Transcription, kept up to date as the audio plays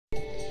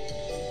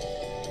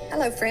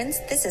Hello friends,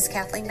 this is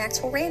Kathleen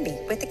Maxwell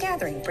Ramby with The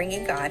Gathering,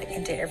 bringing God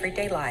into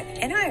everyday life,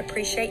 and I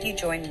appreciate you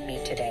joining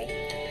me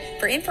today.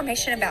 For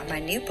information about my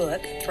new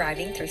book,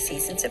 Thriving Through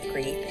Seasons of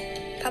Grief,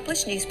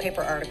 published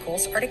newspaper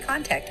articles, or to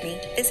contact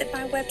me, visit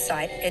my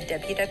website at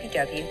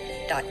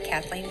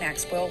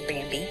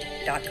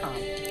www.kathleenmaxwellramby.com.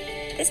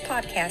 This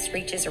podcast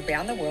reaches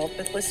around the world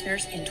with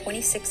listeners in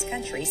 26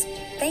 countries,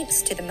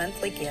 thanks to the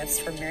monthly gifts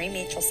from Mary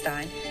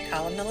Mitchelstein,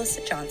 Kyle and Melissa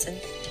Johnson,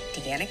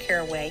 Deanna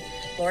Caraway,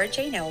 Laura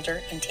Jane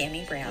Elder, and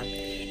Tammy Brown,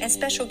 and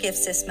special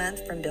gifts this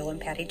month from Bill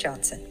and Patty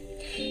Johnson.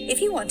 If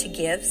you want to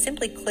give,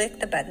 simply click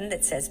the button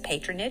that says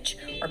Patronage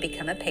or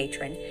Become a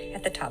Patron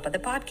at the top of the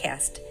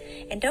podcast.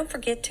 And don't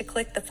forget to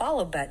click the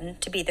follow button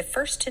to be the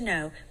first to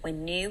know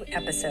when new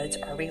episodes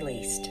are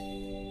released.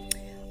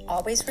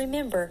 Always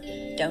remember,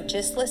 don't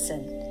just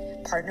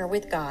listen, partner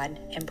with God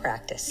and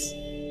practice.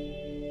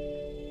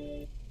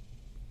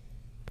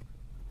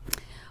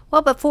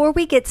 Well, before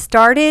we get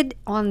started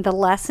on the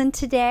lesson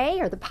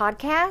today or the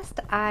podcast,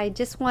 I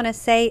just want to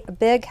say a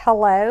big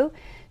hello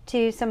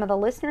to some of the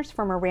listeners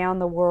from around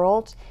the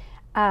world.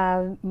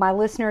 My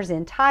listeners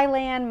in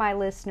Thailand, my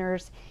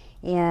listeners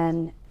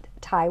in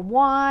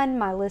Taiwan,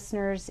 my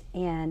listeners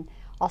in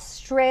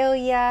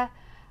Australia,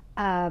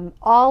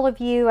 all of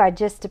you. I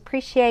just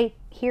appreciate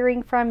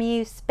hearing from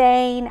you.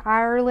 Spain,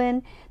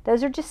 Ireland,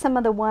 those are just some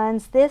of the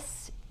ones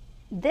this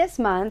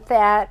month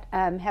that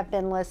have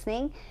been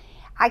listening.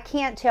 I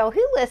can't tell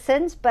who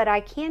listens, but I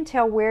can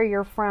tell where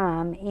you're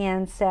from.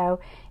 And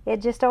so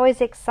it just always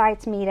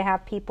excites me to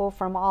have people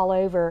from all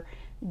over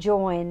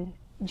join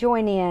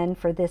in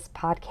for this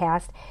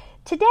podcast.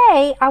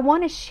 Today, I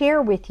want to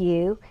share with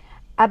you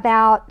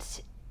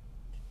about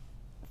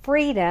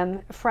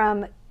freedom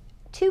from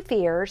two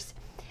fears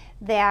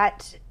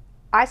that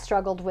I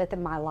struggled with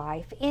in my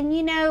life. And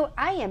you know,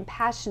 I am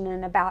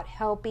passionate about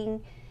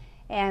helping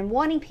and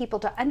wanting people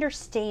to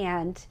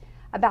understand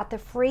about the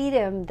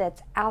freedom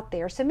that's out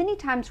there. So many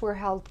times we're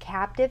held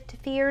captive to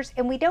fears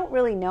and we don't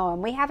really know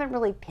them. We haven't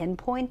really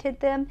pinpointed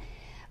them,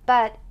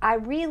 but I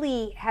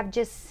really have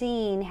just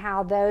seen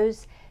how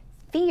those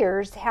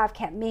fears have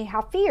kept me,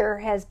 how fear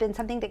has been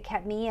something that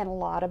kept me in a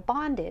lot of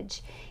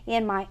bondage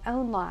in my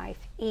own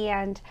life.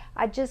 And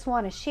I just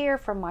want to share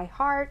from my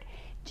heart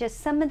just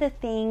some of the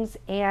things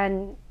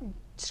and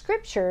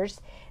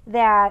scriptures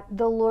that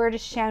the Lord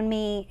has shown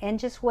me and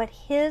just what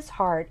His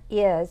heart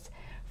is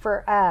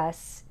for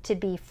us to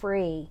be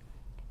free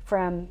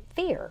from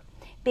fear,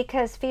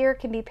 because fear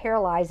can be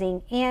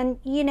paralyzing. And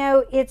you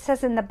know, it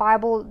says in the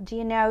Bible, do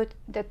you know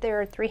that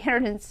there are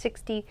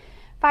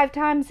 365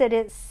 times that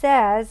it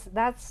says,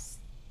 that's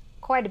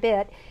quite a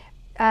bit,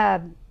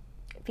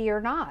 fear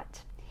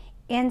not.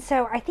 And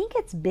so I think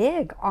it's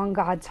big on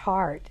God's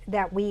heart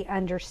that we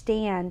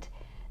understand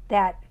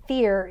that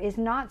fear is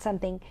not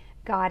something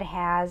God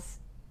has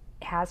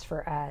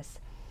for us.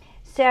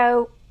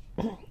 So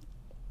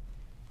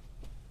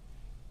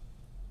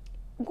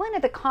one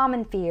of the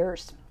common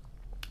fears,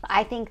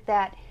 I think,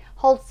 that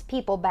holds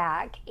people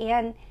back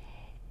and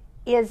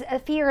is a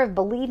fear of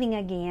believing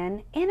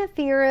again and a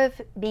fear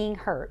of being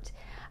hurt.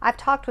 I've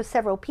talked with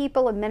several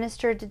people and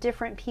ministered to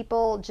different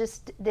people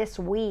just this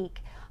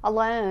week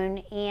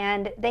alone,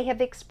 and they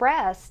have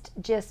expressed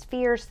just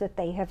fears that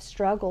they have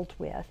struggled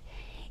with.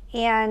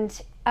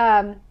 And,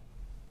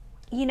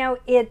 you know,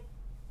 it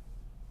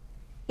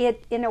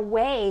in a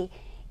way,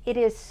 it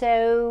is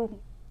so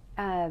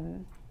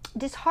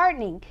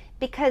disheartening,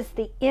 because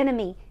the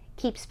enemy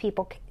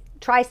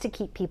tries to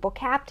keep people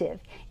captive.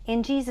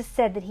 And Jesus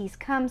said that He's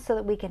come so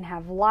that we can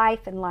have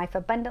life and life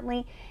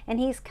abundantly, and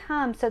He's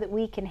come so that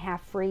we can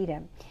have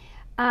freedom.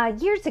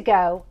 Years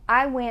ago,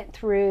 I went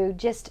through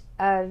just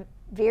a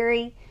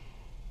very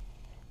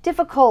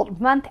difficult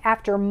month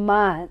after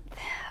month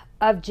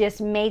of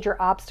just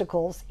major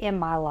obstacles in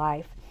my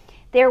life.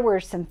 There were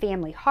some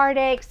family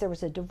heartaches. There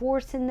was a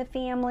divorce in the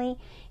family,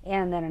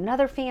 and then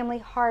another family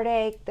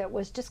heartache that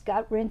was just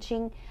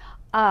gut-wrenching.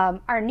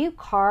 Our new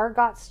car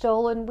got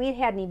stolen. We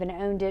hadn't even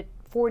owned it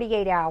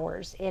 48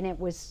 hours, and it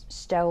was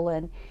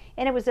stolen.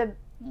 And it was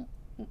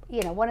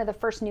one of the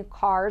first new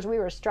cars. We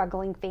were a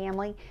struggling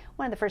family.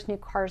 One of the first new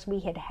cars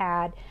we had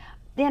had.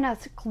 Then a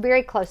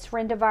very close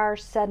friend of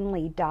ours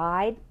suddenly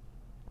died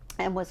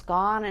and was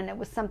gone, and it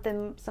was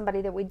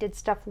somebody that we did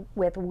stuff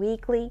with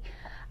weekly.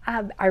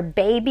 Our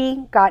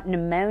baby got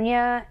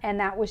pneumonia,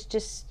 and that was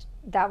just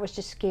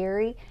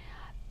scary.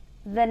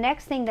 The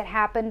next thing that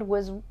happened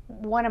was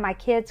one of my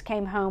kids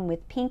came home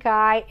with pink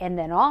eye, and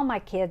then all my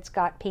kids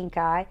got pink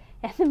eye.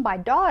 And then my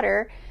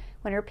daughter,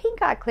 when her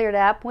pink eye cleared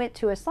up, went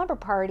to a slumber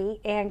party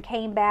and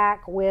came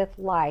back with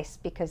lice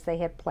because they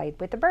had played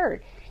with a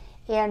bird.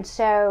 And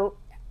so,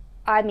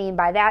 I mean,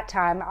 by that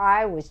time,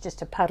 I was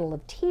just a puddle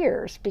of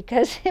tears,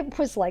 because it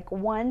was like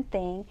one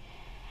thing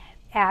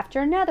after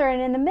another.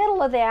 And in the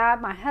middle of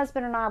that, my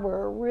husband and I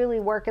were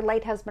really working,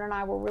 late husband and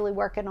I were really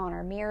working on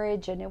our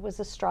marriage, and it was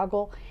a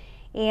struggle.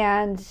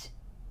 And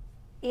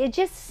it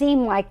just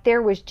seemed like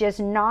there was just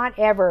not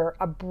ever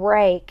a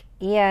break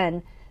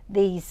in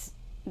these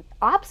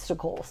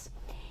obstacles.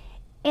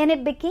 And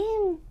it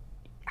became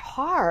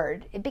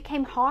hard. It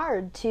became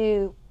hard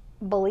to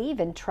believe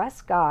and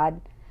trust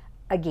God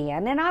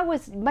again. And I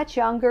was much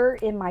younger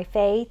in my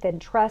faith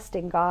and trust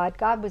in God.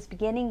 God was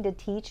beginning to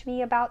teach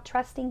me about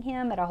trusting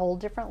Him at a whole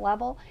different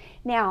level.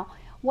 Now,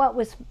 what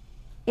was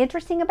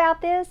interesting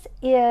about this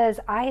is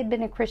I had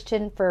been a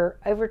Christian for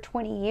over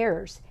 20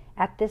 years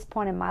at this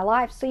point in my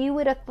life. So you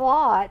would have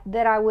thought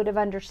that I would have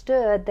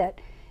understood that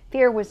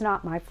fear was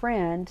not my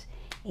friend,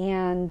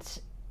 and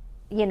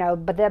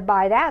but that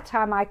by that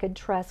time I could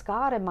trust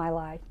God in my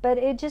life. But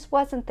it just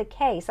wasn't the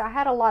case. I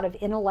had a lot of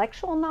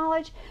intellectual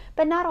knowledge,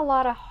 but not a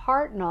lot of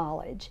heart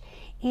knowledge.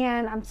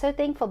 And I'm so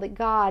thankful that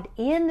God,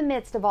 in the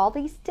midst of all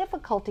these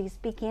difficulties,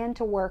 began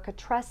to work a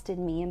trust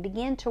in me and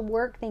began to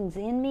work things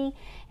in me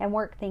and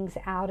work things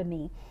out of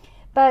me.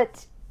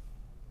 But,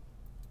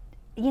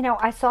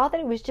 I saw that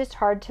it was just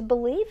hard to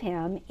believe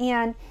Him.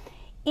 And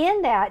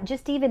in that,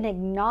 just even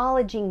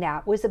acknowledging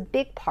that was a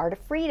big part of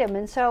freedom.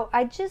 And so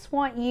I just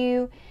want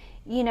you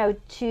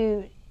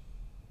to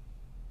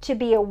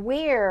be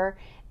aware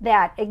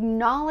that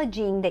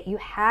acknowledging that you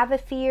have a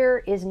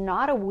fear is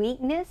not a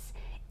weakness.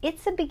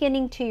 It's a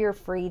beginning to your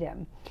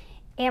freedom.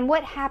 And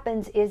what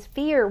happens is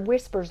fear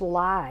whispers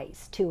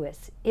lies to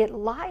us. It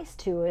lies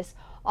to us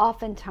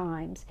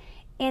oftentimes.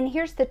 And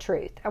here's the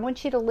truth. I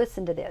want you to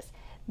listen to this.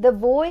 The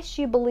voice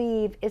you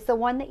believe is the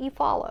one that you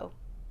follow.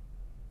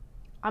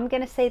 I'm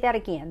going to say that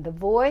again. The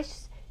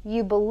voice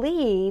you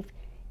believe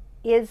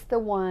is the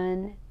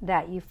one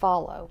that you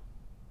follow.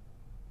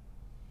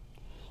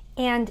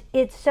 And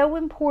it's so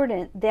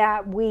important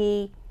that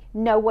we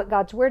know what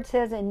God's Word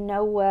says and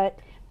know what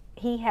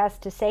He has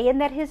to say, and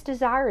that His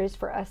desire is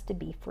for us to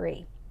be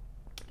free.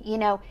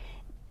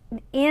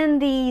 In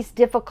these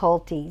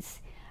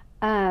difficulties,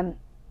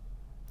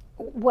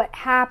 what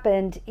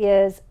happened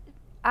is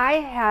I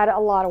had a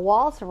lot of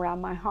walls around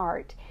my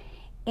heart.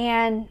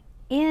 And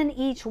in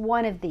each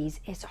one of these,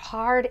 as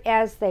hard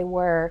as they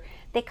were,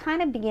 they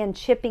kind of began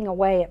chipping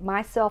away at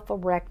my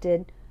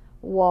self-erected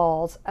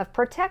walls of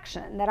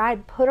protection that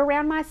I'd put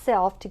around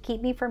myself to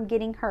keep me from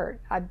getting hurt.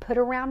 I'd put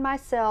around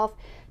myself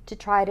to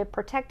try to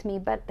protect me,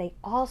 but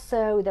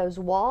those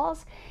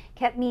walls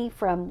kept me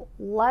from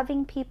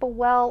loving people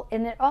well,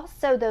 and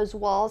those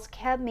walls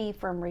kept me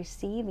from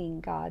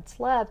receiving God's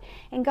love.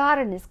 And God,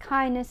 in His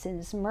kindness and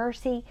His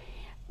mercy,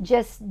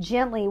 just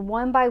gently,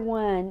 one by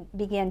one,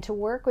 began to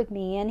work with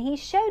me, and He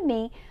showed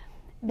me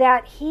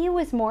that He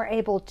was more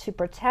able to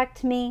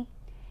protect me,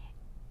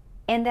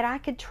 and that I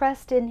could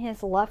trust in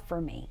His love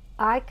for me.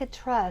 I could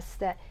trust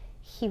that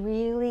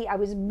I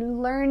was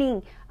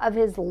learning of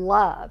His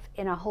love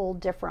in a whole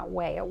different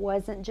way. It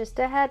wasn't just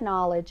a head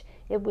knowledge,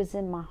 it was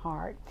in my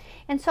heart.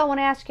 And so I want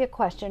to ask you a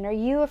question. Are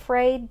you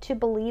afraid to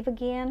believe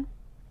again?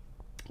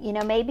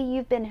 Maybe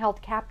you've been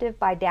held captive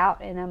by doubt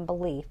and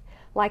unbelief,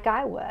 like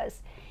I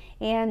was.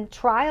 And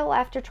trial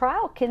after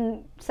trial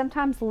can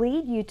sometimes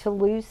lead you to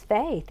lose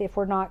faith if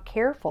we're not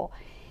careful.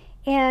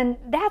 And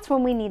that's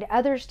when we need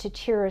others to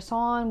cheer us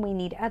on. We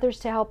need others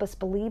to help us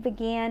believe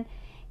again.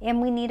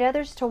 And we need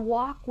others to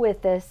walk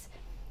with us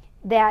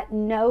that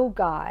know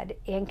God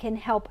and can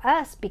help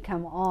us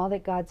become all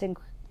that God's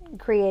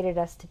created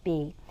us to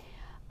be.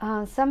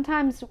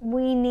 Sometimes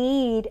we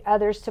need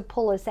others to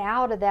pull us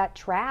out of that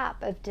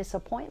trap of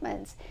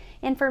disappointments.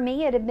 And for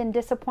me, it had been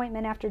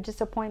disappointment after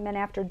disappointment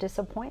after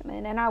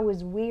disappointment, and I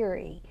was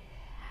weary.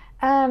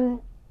 In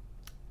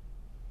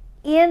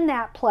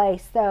that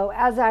place, though,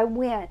 as I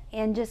went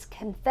and just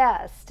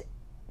confessed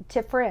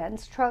to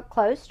friends,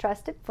 close,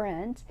 trusted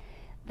friends,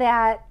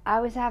 that I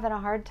was having a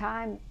hard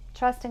time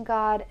trusting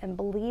God and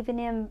believing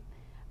Him.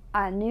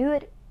 I knew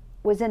it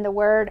was in the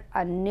Word.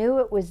 I knew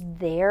it was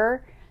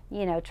there.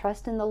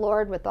 Trust in the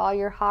Lord with all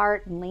your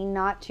heart and lean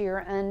not to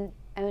your own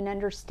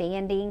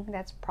understanding.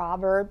 That's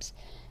Proverbs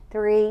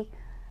 3.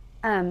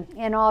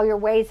 In all your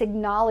ways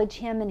acknowledge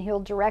Him and He'll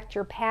direct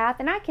your path.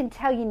 And I can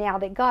tell you now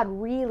that God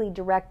really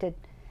directed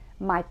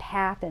my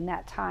path in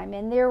that time.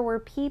 And there were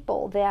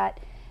people that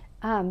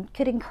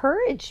could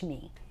encourage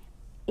me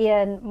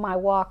in my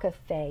walk of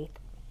faith.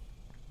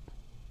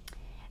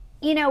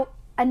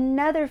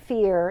 Another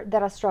fear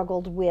that I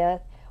struggled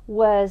with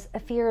was a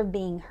fear of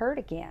being hurt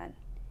again.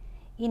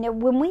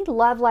 When we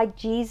love like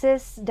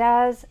Jesus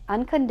does,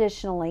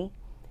 unconditionally,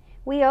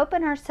 we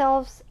open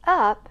ourselves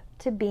up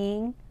to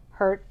being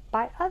hurt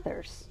by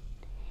others.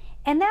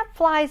 And that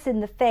flies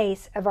in the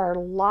face of our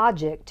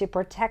logic to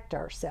protect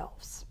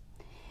ourselves.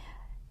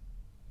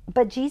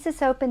 But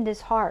Jesus opened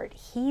His heart.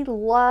 He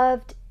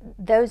loved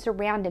those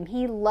around Him.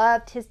 He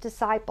loved His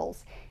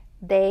disciples.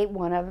 A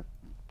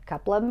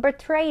couple of them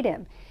betrayed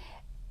Him.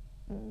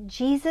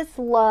 Jesus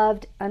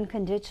loved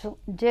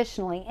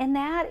unconditionally, and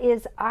that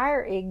is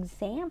our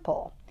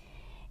example.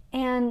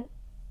 And,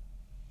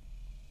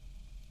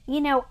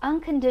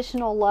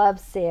 unconditional love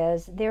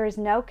says there is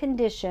no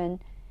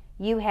condition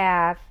you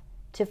have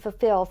to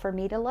fulfill for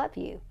me to love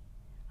you.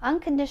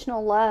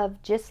 Unconditional love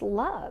just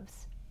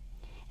loves.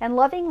 And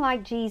loving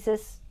like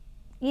Jesus,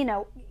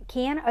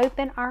 can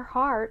open our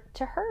heart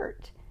to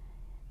hurt.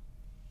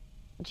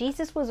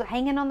 Jesus was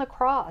hanging on the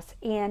cross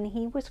and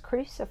He was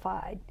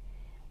crucified.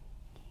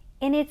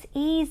 And it's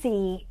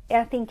easy,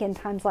 I think, in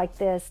times like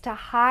this to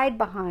hide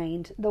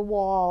behind the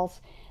walls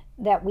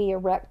that we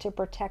erect to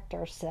protect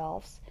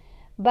ourselves.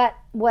 But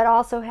what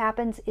also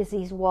happens is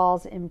these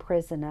walls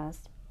imprison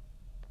us.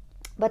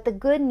 But the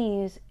good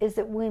news is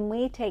that when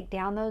we take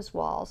down those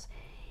walls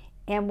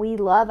and we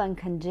love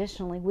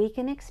unconditionally, we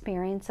can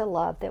experience a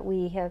love that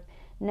we have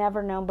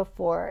never known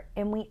before.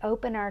 And we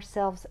open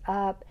ourselves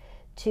up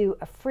to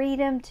a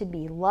freedom to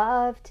be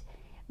loved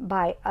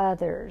by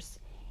others.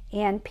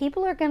 And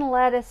people are going to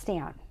let us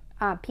down.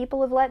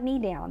 People have let me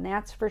down,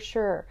 that's for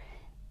sure.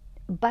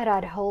 But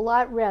I'd a whole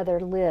lot rather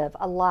live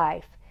a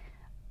life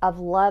of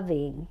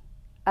loving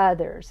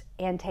others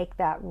and take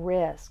that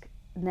risk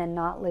than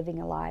not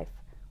living a life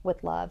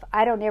with love.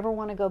 I don't ever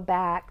want to go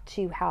back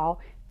to how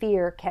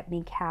fear kept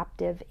me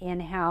captive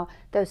and how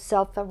those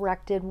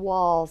self-erected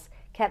walls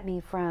kept me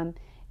from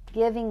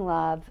giving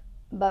love,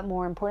 but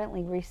more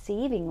importantly,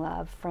 receiving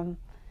love from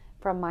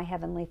my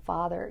Heavenly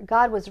Father.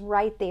 God was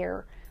right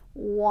there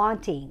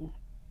wanting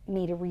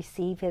me to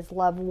receive His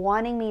love,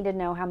 wanting me to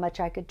know how much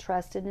I could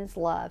trust in His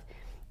love,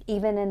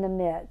 even in the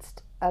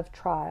midst of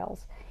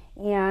trials.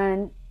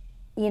 And,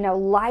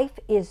 life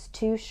is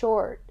too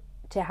short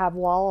to have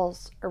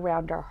walls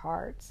around our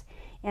hearts.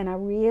 And I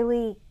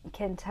really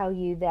can tell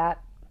you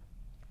that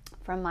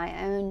from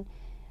my own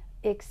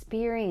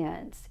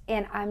experience.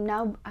 And I'm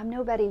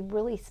nobody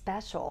really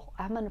special.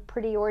 I'm a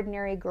pretty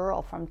ordinary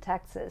girl from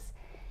Texas.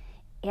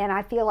 And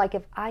I feel like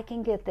if I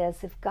can get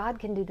this, if God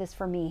can do this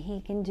for me,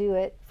 He can do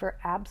it for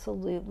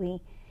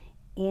absolutely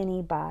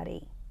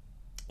anybody.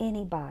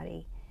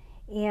 Anybody.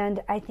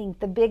 And I think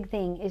the big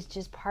thing is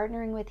just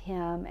partnering with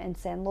Him and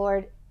saying,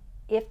 Lord,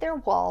 if there are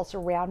walls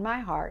around my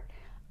heart,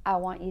 I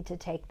want You to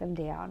take them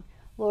down.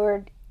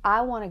 Lord,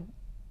 I want to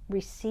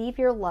receive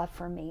Your love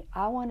for me.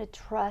 I want to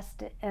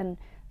trust in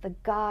the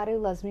God who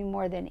loves me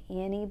more than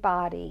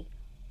anybody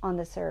on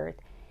this earth.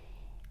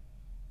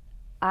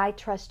 I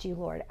trust You,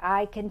 Lord.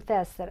 I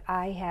confess that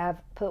I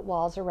have put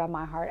walls around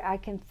my heart. I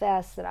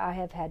confess that I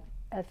have had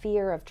a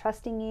fear of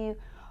trusting You,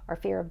 or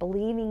fear of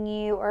believing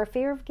You, or a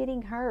fear of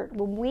getting hurt.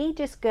 When we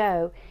just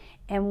go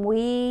and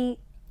we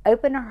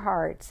open our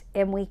hearts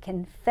and we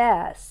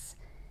confess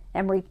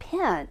and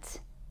repent,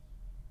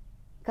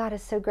 God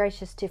is so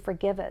gracious to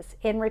forgive us.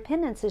 And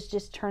repentance is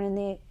just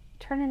turning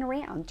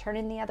around,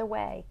 turning the other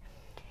way.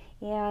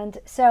 And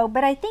so,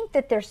 but I think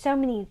that there's so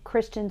many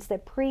Christians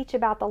that preach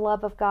about the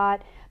love of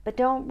God, but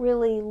don't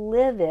really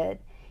live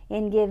it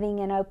in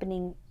giving and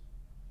opening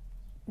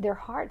their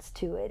hearts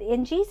to it.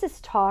 And Jesus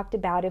talked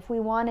about if we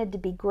wanted to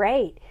be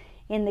great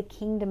in the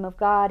kingdom of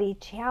God, He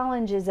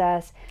challenges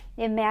us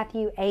in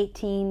Matthew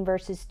 18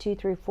 verses 2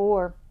 through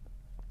 4.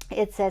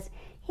 It says,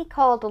 He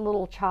called a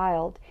little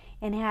child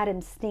and had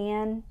him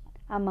stand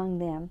among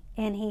them.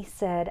 And He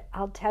said,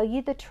 I'll tell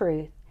you the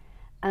truth.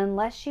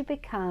 Unless you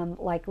become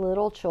like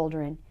little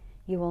children,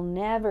 you will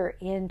never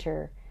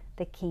enter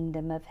the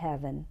kingdom of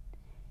heaven.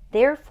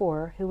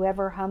 Therefore,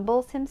 whoever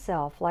humbles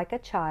himself like a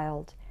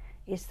child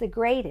is the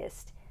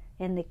greatest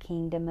in the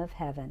kingdom of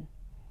heaven.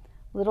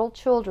 Little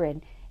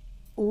children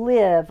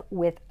live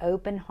with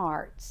open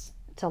hearts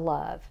to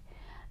love.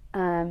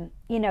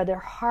 Their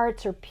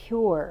hearts are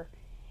pure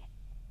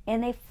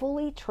and they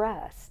fully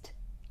trust.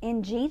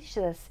 And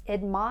Jesus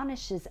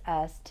admonishes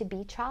us to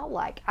be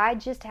childlike. I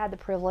just had the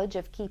privilege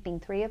of keeping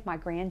 3 of my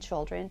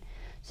grandchildren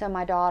so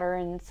my daughter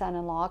and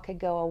son-in-law could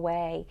go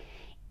away.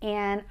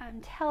 And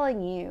I'm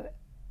telling you,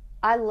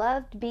 I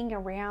loved being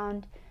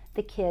around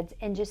the kids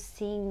and just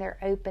seeing their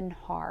open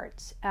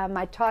hearts.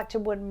 I talked to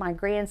one of my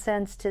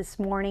grandsons this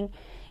morning,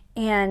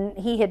 and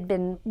he had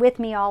been with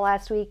me all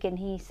last week, and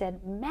he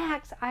said,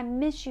 Max, I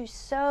miss you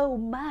so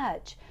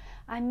much.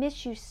 I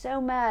miss you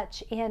so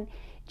much. And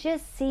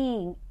just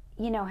seeing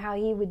how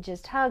he would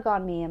just hug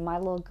on me, and my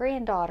little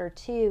granddaughter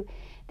too.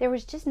 There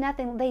was just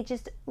nothing. They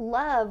just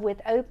love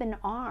with open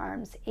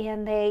arms,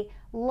 and they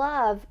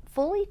love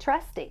fully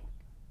trusting.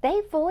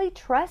 They fully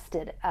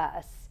trusted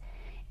us.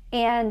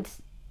 And,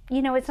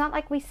 it's not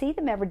like we see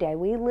them every day.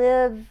 We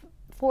live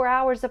 4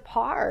 hours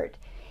apart.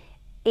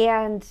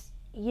 And,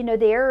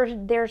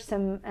 there's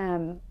some,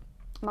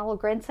 my little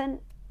grandson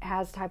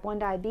has type 1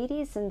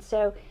 diabetes, and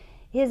so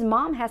his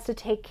mom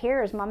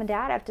and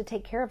dad have to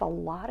take care of a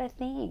lot of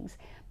things.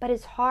 But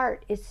his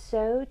heart is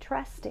so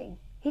trusting.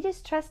 He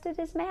just trusted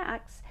his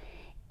Max.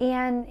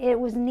 And it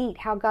was neat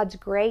how God's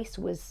grace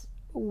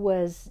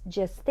was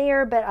just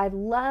there. But I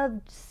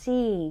loved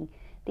seeing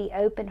the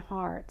open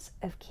hearts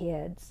of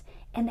kids.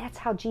 And that's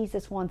how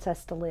Jesus wants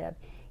us to live.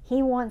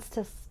 He wants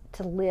us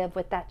to live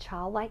with that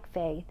childlike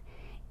faith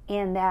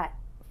and that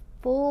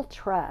full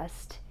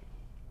trust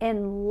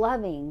and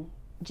loving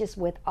just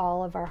with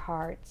all of our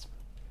hearts.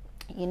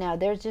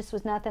 There just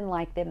was nothing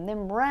like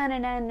them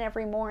running in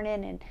every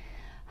morning and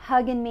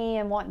hugging me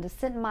and wanting to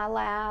sit in my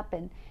lap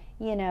and,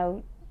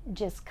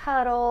 just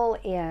cuddle.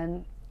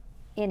 And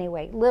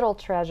anyway, little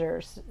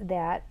treasures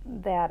that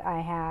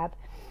I have.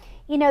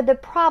 The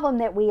problem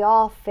that we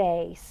all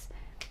face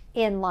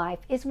in life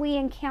is we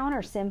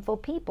encounter sinful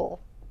people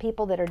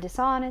that are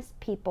dishonest,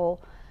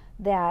 people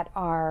that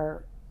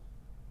are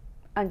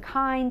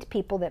unkind,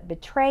 people that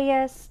betray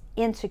us,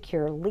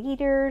 insecure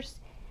leaders,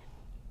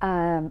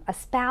 a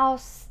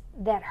spouse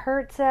that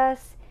hurts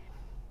us,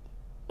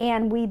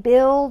 and we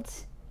build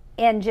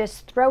and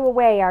just throw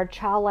away our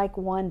childlike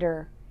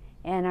wonder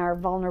and our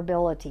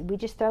vulnerability. We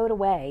just throw it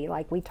away,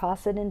 like we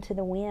toss it into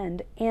the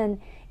wind.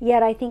 And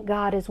yet I think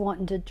God is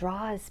wanting to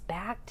draw us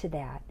back to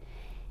that.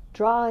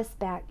 Draw us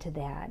back to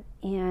that.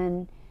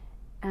 And,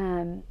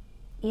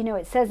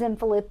 it says in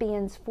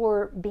Philippians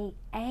 4, be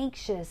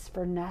anxious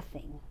for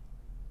nothing.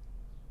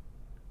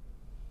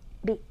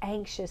 Be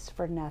anxious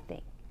for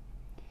nothing.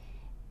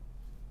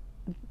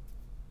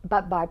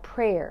 But by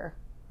prayer,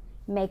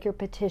 make your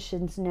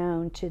petitions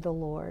known to the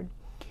Lord.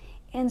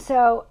 And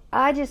so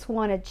I just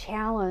want to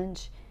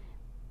challenge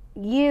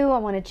you. I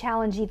want to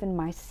challenge even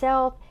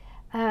myself,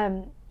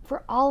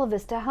 for all of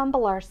us to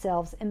humble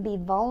ourselves and be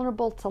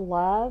vulnerable to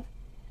love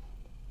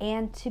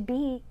and to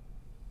be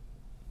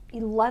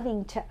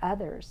loving to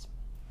others.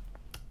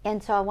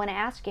 And so I want to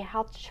ask you,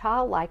 how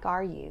childlike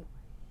are you?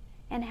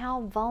 And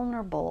how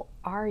vulnerable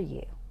are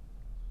you?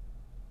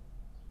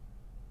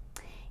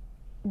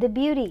 The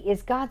beauty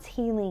is God's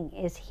healing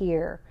is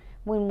here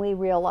when we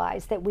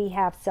realize that we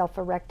have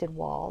self-erected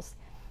walls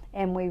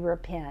and we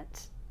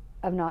repent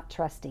of not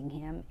trusting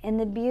Him. And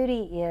the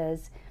beauty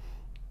is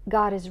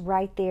God is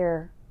right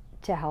there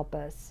to help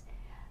us.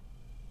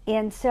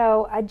 And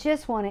so I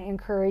just want to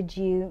encourage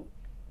you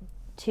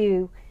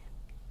to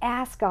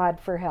ask God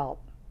for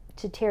help,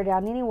 to tear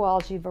down any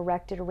walls you've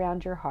erected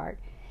around your heart,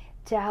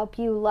 to help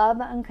you love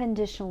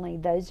unconditionally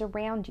those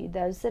around you,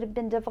 those that have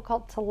been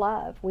difficult to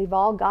love. We've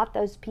all got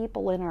those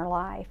people in our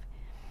life.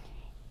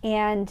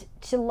 And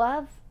to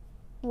love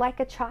like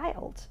a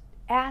child.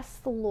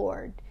 Ask the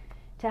Lord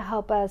to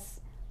help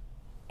us.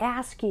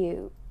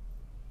 You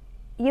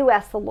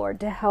ask the Lord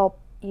to help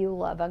you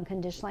love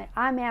unconditionally.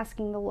 I'm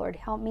asking the Lord,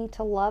 help me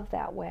to love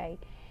that way.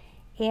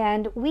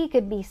 And we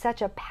could be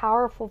such a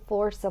powerful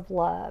force of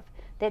love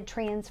that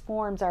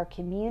transforms our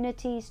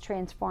communities,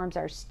 transforms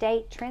our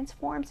state,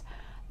 transforms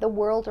the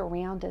world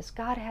around us.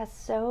 God has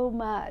so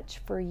much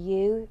for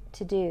you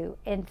to do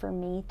and for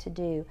me to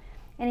do.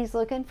 And He's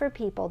looking for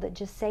people that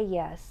just say,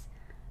 yes,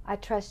 I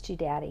trust you,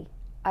 Daddy.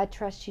 I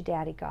trust you,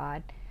 Daddy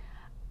God.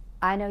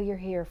 I know you're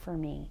here for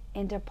me,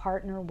 and to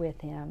partner with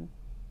Him.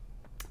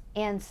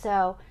 And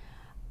so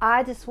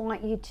I just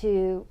want you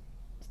to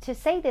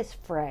say this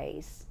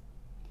phrase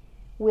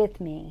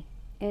with me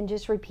and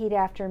just repeat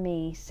after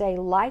me. Say,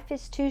 life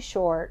is too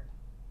short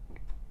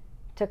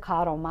to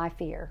coddle my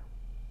fear.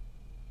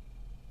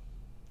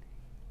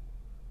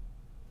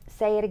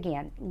 Say it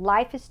again.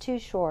 Life is too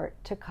short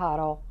to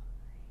coddle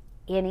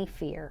any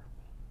fear.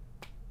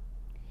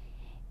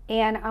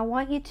 And I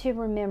want you to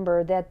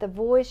remember that the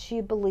voice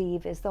you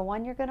believe is the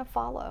one you're going to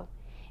follow.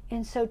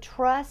 And so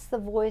trust the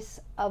voice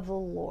of the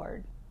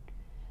Lord.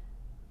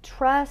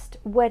 Trust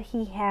what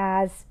He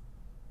has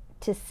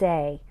to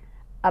say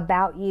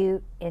about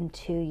you and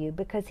to you,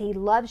 because He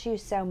loves you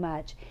so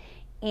much.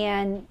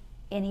 And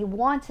He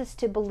wants us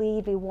to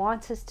believe. He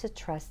wants us to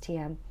trust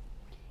Him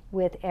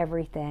with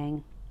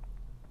everything.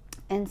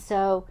 And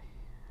so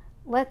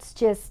let's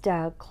just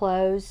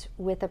close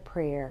with a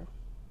prayer.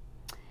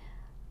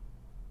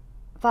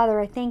 Father,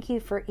 I thank you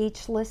for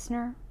each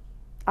listener.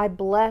 I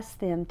bless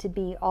them to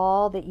be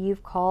all that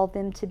you've called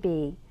them to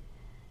be.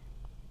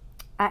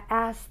 I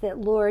ask that,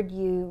 Lord,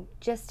 you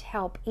just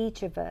help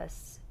each of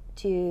us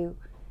to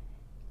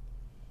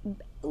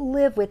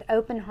live with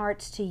open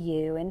hearts to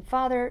you. And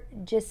Father,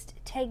 just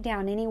take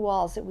down any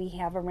walls that we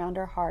have around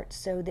our hearts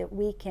so that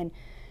we can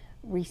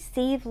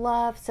receive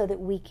love, so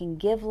that we can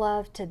give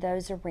love to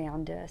those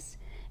around us.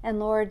 And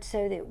Lord,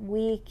 so that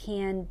we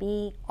can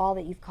be all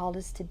that you've called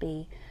us to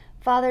be.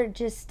 Father,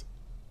 just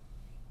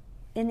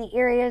in the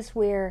areas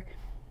where,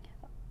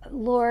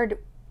 Lord,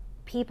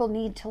 people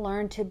need to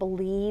learn to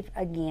believe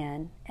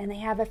again, and they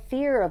have a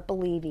fear of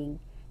believing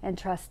and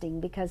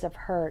trusting because of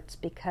hurts,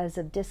 because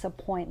of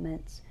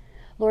disappointments.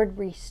 Lord,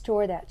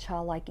 restore that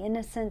childlike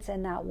innocence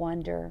and that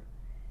wonder.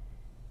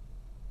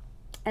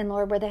 And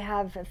Lord, where they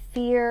have a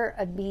fear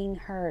of being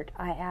hurt,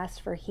 I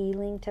ask for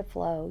healing to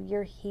flow,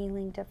 your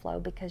healing to flow,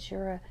 because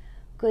you're a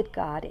good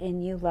God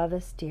and you love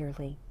us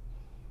dearly.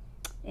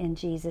 In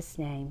Jesus'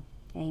 name,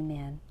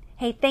 amen.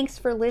 Hey, thanks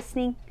for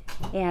listening,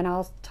 and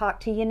I'll talk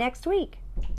to you next week.